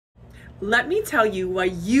Let me tell you why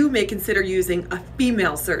you may consider using a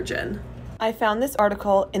female surgeon. I found this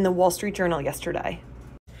article in the Wall Street Journal yesterday.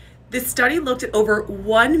 This study looked at over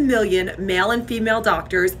 1 million male and female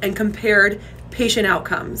doctors and compared patient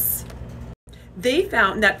outcomes. They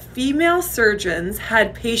found that female surgeons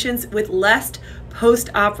had patients with less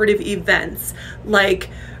post-operative events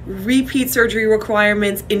like repeat surgery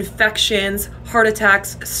requirements, infections, heart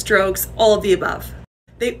attacks, strokes, all of the above.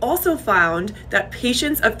 They also found that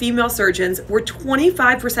patients of female surgeons were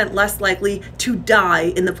 25% less likely to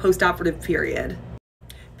die in the post-operative period.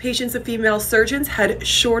 Patients of female surgeons had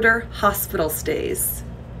shorter hospital stays.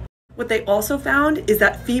 What they also found is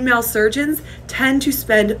that female surgeons tend to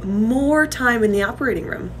spend more time in the operating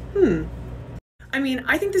room.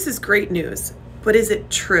 I think this is great news, but is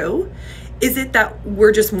it true? Is it that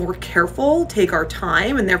we're just more careful, take our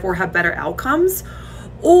time, and therefore have better outcomes?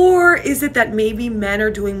 Or is it that maybe men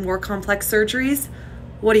are doing more complex surgeries?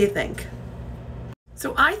 What do you think?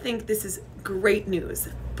 So I think this is great news,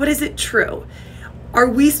 but is it true? Are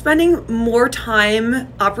we spending more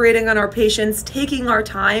time operating on our patients, taking our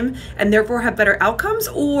time, and therefore have better outcomes?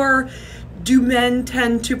 Or do men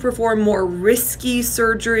tend to perform more risky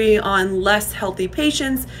surgery on less healthy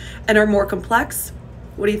patients and are more complex?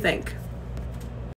 What do you think?